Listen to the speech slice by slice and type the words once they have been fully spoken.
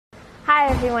Hi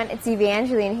everyone, it's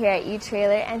Evangeline here at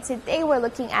eTrailer, and today we're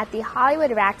looking at the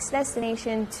Hollywood Racks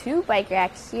Destination 2 bike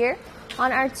rack here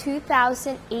on our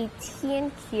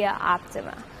 2018 Kia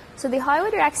Optima. So the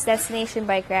Hollywood Racks Destination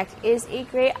bike rack is a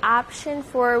great option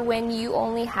for when you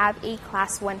only have a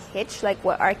Class 1 hitch like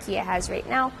what our Kia has right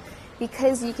now,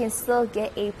 because you can still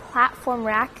get a platform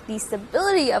rack, the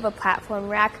stability of a platform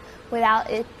rack, without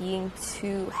it being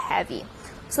too heavy.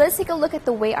 So let's take a look at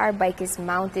the way our bike is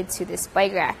mounted to this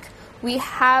bike rack. We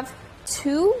have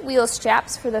two wheel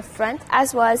straps for the front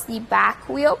as well as the back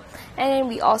wheel, and then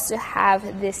we also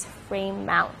have this frame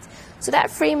mount. So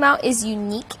that frame mount is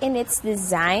unique in its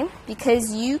design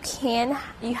because you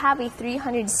have a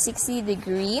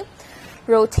 360-degree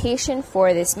rotation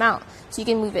for this mount. So you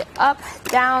can move it up,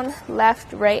 down,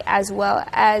 left, right, as well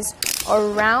as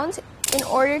around in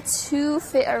order to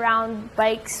fit around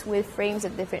bikes with frames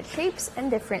of different shapes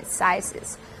and different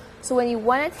sizes. So when you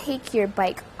want to take your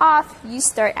bike off, you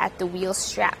start at the wheel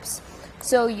straps.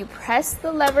 So you press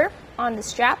the lever on the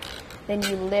strap, then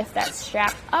you lift that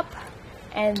strap up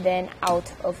and then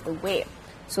out of the way.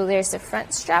 So there's the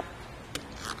front strap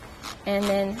and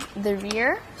then the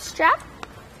rear strap.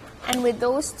 And with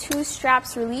those two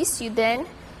straps released, you then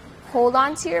hold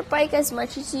on to your bike as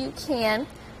much as you can,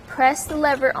 press the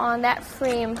lever on that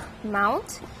frame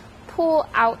mount, pull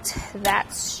out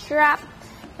that strap,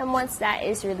 and once that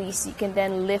is released, you can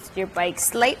then lift your bike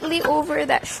slightly over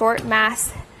that short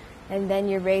mast, and then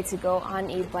you're ready to go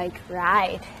on a bike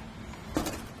ride.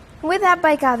 With that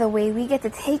bike out of the way, we get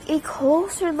to take a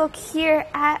closer look here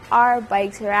at our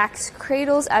bike racks,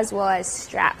 cradles, as well as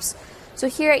straps. So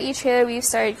here at eTrailer, we've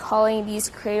started calling these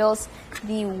cradles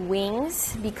the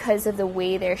wings because of the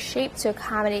way they're shaped to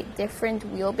accommodate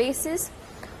different wheelbases.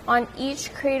 On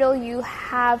each cradle, you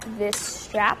have this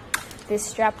strap. This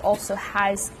strap also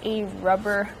has a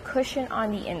rubber cushion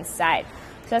on the inside.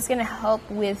 So that's going to help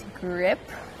with grip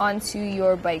onto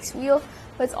your bike's wheel,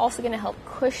 but it's also going to help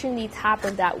cushion the top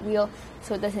of that wheel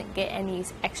so it doesn't get any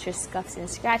extra scuffs and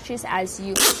scratches as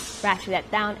you ratchet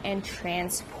that down and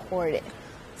transport it.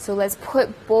 So let's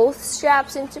put both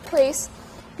straps into place,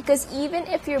 because even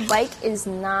if your bike is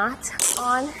not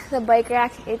on the bike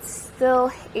rack, it's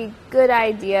still a good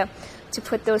idea to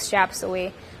put those straps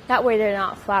away. That way they're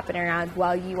not flopping around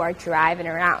while you are driving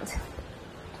around.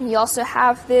 You also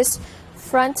have this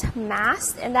front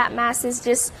mast, and that mast is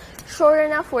just short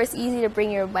enough where it's easy to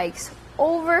bring your bikes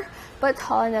over, but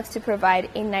tall enough to provide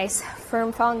a nice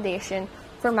firm foundation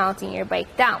for mounting your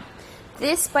bike down.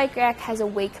 This bike rack has a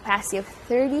weight capacity of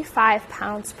 35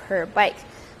 pounds per bike.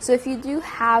 So if you do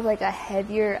have like a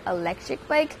heavier electric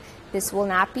bike, this will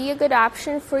not be a good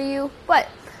option for you, but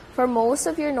for most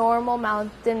of your normal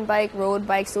mountain bike, road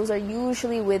bikes, those are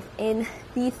usually within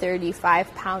the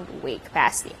 35-pound weight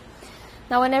capacity.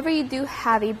 Now, whenever you do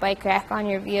have a bike rack on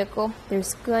your vehicle,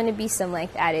 there's going to be some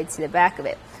length added to the back of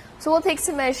it. So we'll take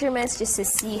some measurements just to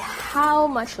see how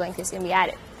much length is going to be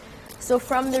added. So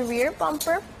from the rear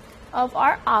bumper of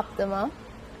our Optima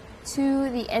to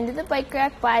the end of the bike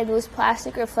rack by those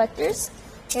plastic reflectors,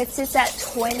 it sits at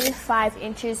 25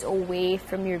 inches away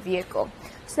from your vehicle.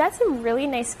 So that's a really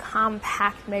nice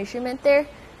compact measurement there.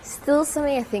 Still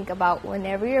something to think about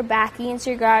whenever you're backing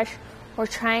into your garage or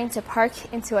trying to park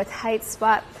into a tight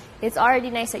spot. It's already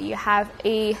nice that you have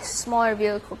a smaller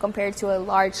vehicle compared to a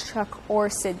large truck or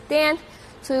sedan,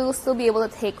 so you'll still be able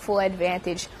to take full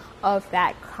advantage of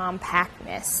that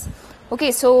compactness.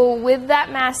 Okay, so with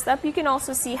that mast up, you can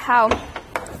also see how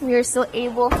we are still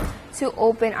able to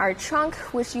open our trunk,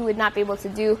 which you would not be able to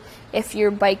do if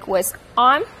your bike was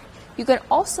on. You can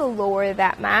also lower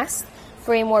that mast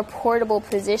for a more portable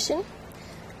position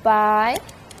by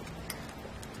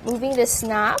moving this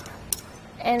knob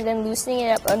and then loosening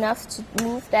it up enough to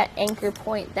move that anchor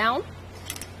point down,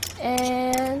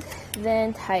 and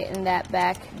then tighten that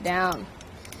back down.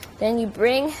 Then you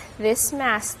bring this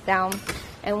mast down,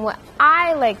 and what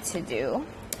I like to do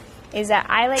is that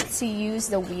I like to use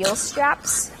the wheel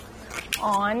straps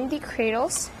on the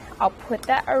cradles. I'll put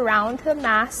that around the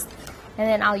mast, and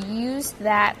then I'll use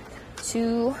that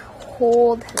to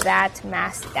hold that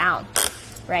mast down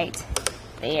right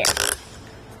there.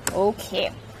 Okay,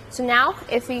 so now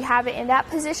if we have it in that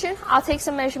position, I'll take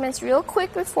some measurements real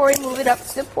quick before we move it up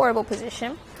to the portable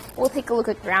position. We'll take a look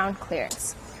at ground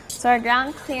clearance. So our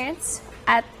ground clearance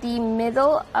at the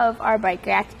middle of our bike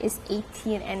rack is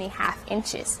 18.5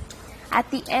 inches.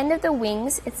 At the end of the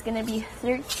wings, it's going to be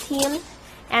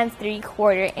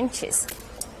 13.75 inches.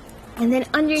 And then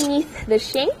underneath the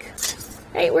shank,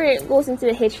 right where it goes into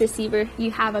the hitch receiver,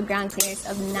 you have a ground clearance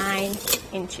of 9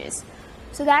 inches.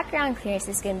 So that ground clearance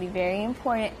is going to be very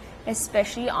important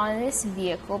especially on this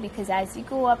vehicle, because as you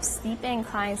go up steep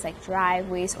inclines like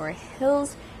driveways or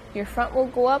hills, your front will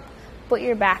go up, but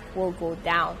your back will go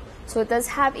down. So it does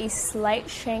have a slight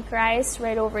shank rise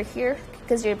right over here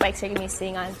because your bikes are going to be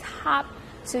sitting on top,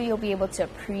 so you'll be able to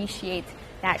appreciate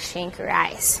that shank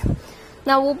rise.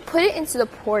 Now we'll put it into the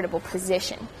portable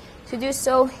position. To do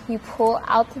so, you pull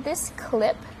out this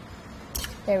clip.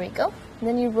 There we go. And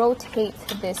then you rotate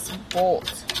this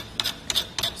bolt.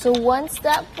 So once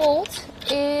that bolt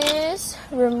is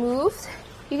removed,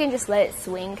 you can just let it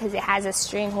swing because it has a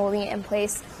string holding it in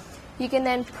place. You can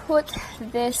then put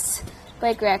this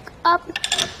bike rack up,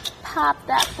 pop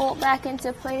that bolt back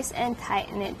into place, and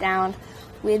tighten it down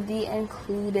with the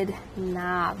included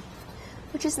knob,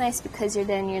 which is nice because you're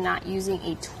not using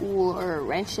a tool or a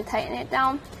wrench to tighten it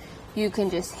down. You can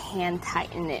just hand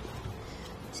tighten it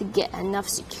to get enough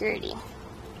security.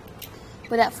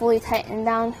 With that fully tightened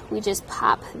down, we just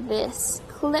pop this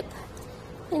clip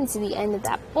into the end of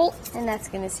that bolt, and that's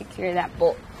going to secure that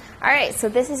bolt. Alright, so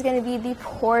this is going to be the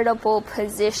portable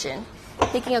position.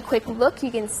 Taking a quick look,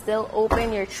 you can still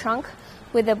open your trunk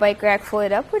with the bike rack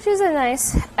folded up, which is a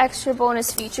nice extra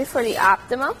bonus feature for the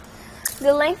Optima.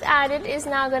 The length added is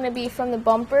now going to be from the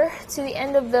bumper to the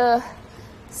end of the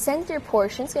center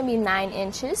portion. It's going to be 9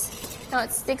 inches. Now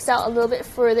it sticks out a little bit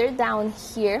further down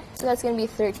here, so that's going to be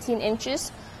 13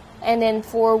 inches. And then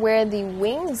for where the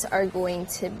wings are going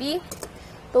to be,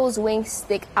 those wings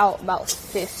stick out about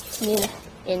 15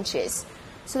 inches.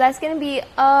 So that's going to be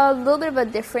a little bit of a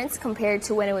difference compared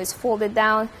to when it was folded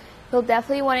down. You'll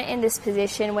definitely want it in this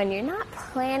position when you're not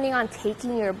planning on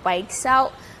taking your bikes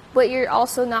out, but you're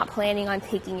also not planning on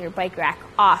taking your bike rack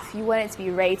off. You want it to be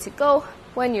ready to go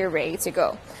when you're ready to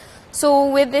go. So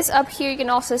with this up here, you can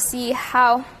also see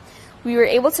how we were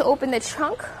able to open the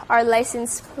trunk. Our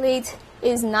license plate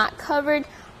is not covered.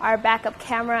 Our backup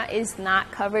camera is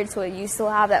not covered, so you still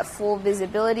have that full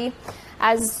visibility.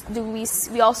 As do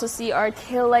we also see our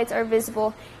tail lights are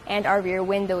visible and our rear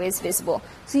window is visible.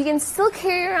 So you can still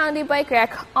carry around a bike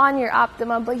rack on your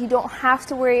Optima, but you don't have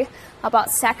to worry about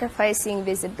sacrificing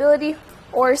visibility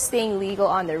or staying legal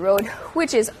on the road,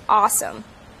 which is awesome.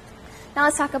 Now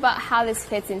let's talk about how this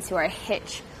fits into our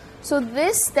hitch. So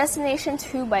this Destination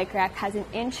 2 bike rack has an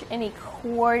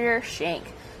 1.25 inch shank.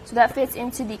 So that fits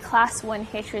into the Class 1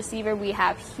 hitch receiver we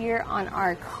have here on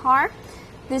our car.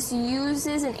 This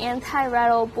uses an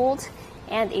anti-rattle bolt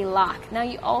and a lock. Now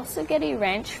you also get a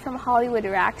wrench from Hollywood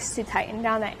Racks to tighten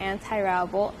down that anti-rattle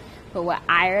bolt. But what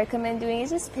I recommend doing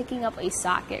is just picking up a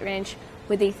socket wrench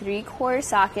with a 3/4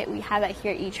 socket. We have that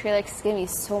here at etrailer. It's going to be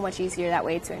so much easier that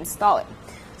way to install it.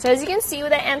 So as you can see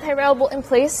with that anti-rattle bolt in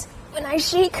place, when I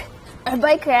shake our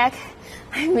bike rack,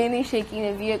 I'm mainly shaking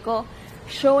the vehicle,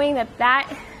 showing that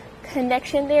that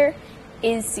connection there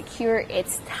is secure,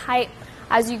 it's tight.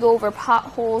 As you go over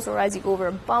potholes or as you go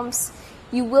over bumps,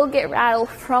 you will get rattle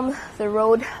from the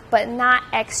road, but not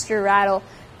extra rattle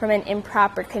from an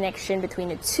improper connection between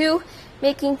the two,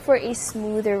 making for a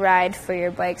smoother ride for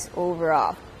your bikes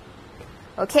overall.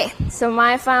 Okay, so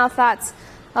my final thoughts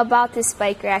about this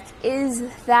bike rack is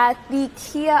that the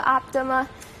Kia Optima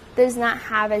does not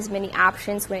have as many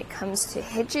options when it comes to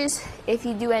hitches. If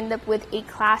you do end up with a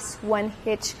Class 1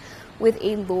 hitch with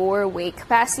a lower weight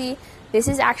capacity, this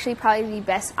is actually probably the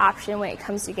best option when it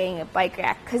comes to getting a bike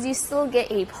rack, because you still get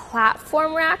a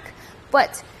platform rack,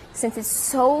 but since it's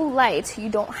so light, you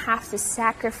don't have to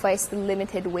sacrifice the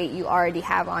limited weight you already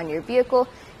have on your vehicle.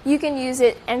 You can use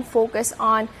it and focus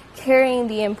on carrying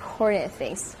the important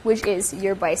things, which is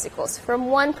your bicycles, from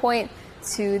one point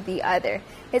to the other.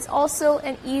 It's also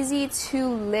an easy to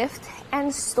lift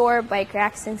and store bike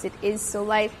rack since it is so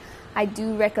light. I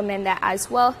do recommend that as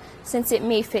well, since it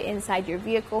may fit inside your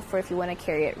vehicle for if you want to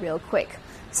carry it real quick.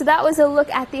 So that was a look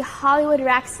at the Hollywood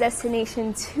Racks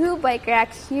Destination 2 bike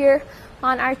rack here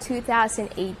on our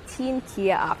 2018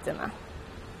 Kia Optima.